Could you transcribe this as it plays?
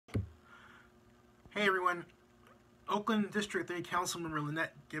Hey everyone, Oakland District 3 Councilmember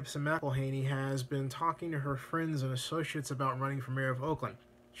Lynette Gibson McElhaney has been talking to her friends and associates about running for mayor of Oakland.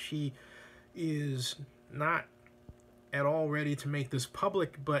 She is not at all ready to make this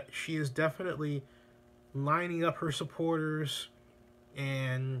public, but she is definitely lining up her supporters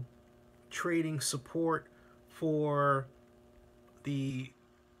and trading support for the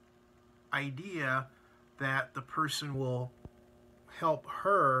idea that the person will help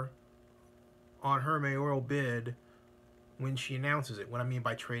her on her mayoral bid when she announces it. What I mean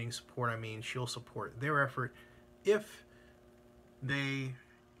by trading support, I mean she'll support their effort if they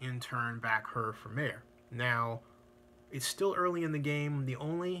in turn back her for mayor. Now, it's still early in the game. The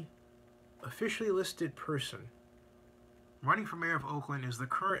only officially listed person running for mayor of Oakland is the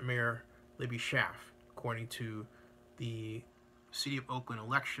current mayor, Libby Schaaf, according to the City of Oakland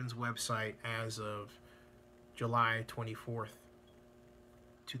elections website as of July 24th,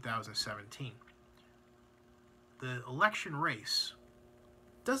 2017. The election race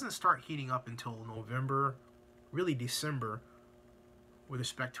doesn't start heating up until November, really December, with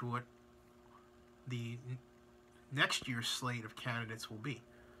respect to what the next year's slate of candidates will be.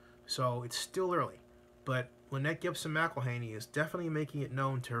 So it's still early, but Lynette Gibson McElhaney is definitely making it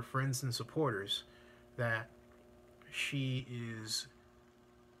known to her friends and supporters that she is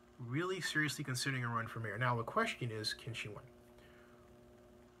really seriously considering a run for mayor. Now the question is, can she win?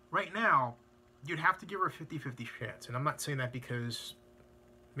 Right now, you'd have to give her a 50-50 chance. And I'm not saying that because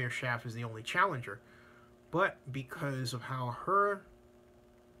Mayor Schaaf is the only challenger, but because of how her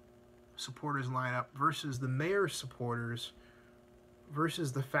supporters line up versus the mayor's supporters,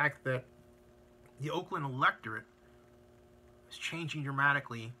 versus the fact that the Oakland electorate is changing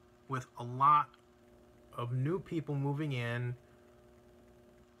dramatically with a lot of new people moving in,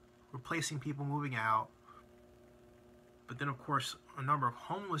 replacing people moving out, but then of course a number of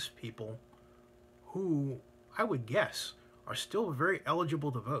homeless people who I would guess are still very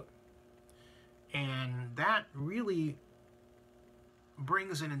eligible to vote. And that really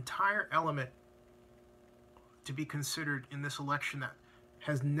brings an entire element to be considered in this election that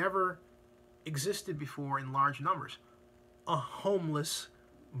has never existed before in large numbers. A homeless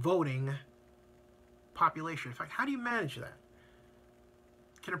voting population. In fact, how do you manage that?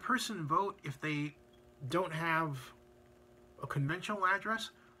 Can a person vote if they don't have a conventional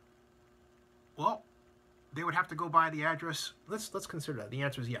address? Well, they would have to go by the address. Let's consider that. The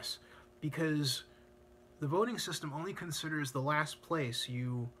answer is yes, because the voting system only considers the last place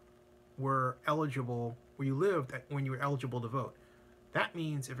you were eligible, where you lived when you were eligible to vote. That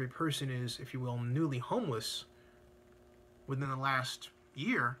means if a person is, if you will, newly homeless within the last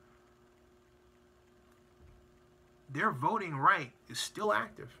year, their voting right is still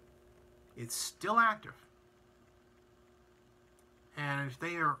active. It's still active. And if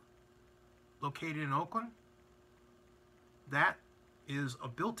they are located in Oakland, that is a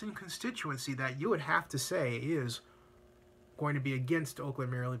built-in constituency that you would have to say is going to be against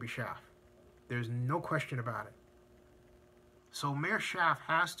Oakland Mayor Libby Schaaf. There's no question about it. So Mayor Schaaf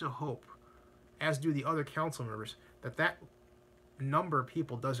has to hope, as do the other council members, that that number of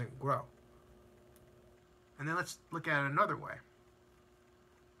people doesn't grow. And then let's look at it another way.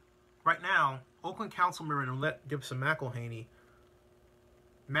 Right now, Oakland Councilmember Lynette Gibson McElhaney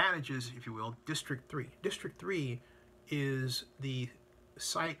manages, if you will, District 3. District 3 is the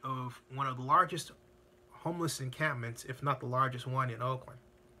site of one of the largest homeless encampments, if not the largest one in Oakland.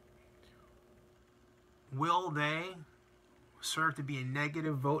 Will they serve to be a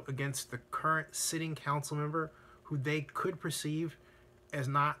negative vote against the current sitting council member who they could perceive as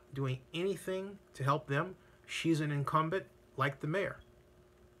not doing anything to help them? She's an incumbent like the mayor.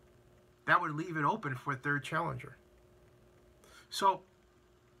 That would leave it open for a third challenger. So,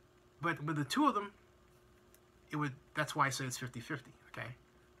 but with the two of them, it would, that's why I say it's 50-50, okay?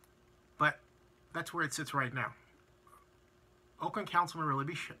 But that's where it sits right now. Oakland Councilmember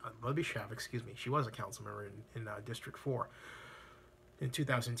Libby Schaaf, excuse me, she was a council member in District 4 in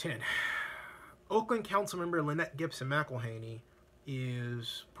 2010. Oakland Councilmember Lynette Gibson McElhaney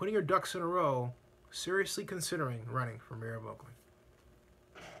is putting her ducks in a row, seriously considering running for mayor of Oakland.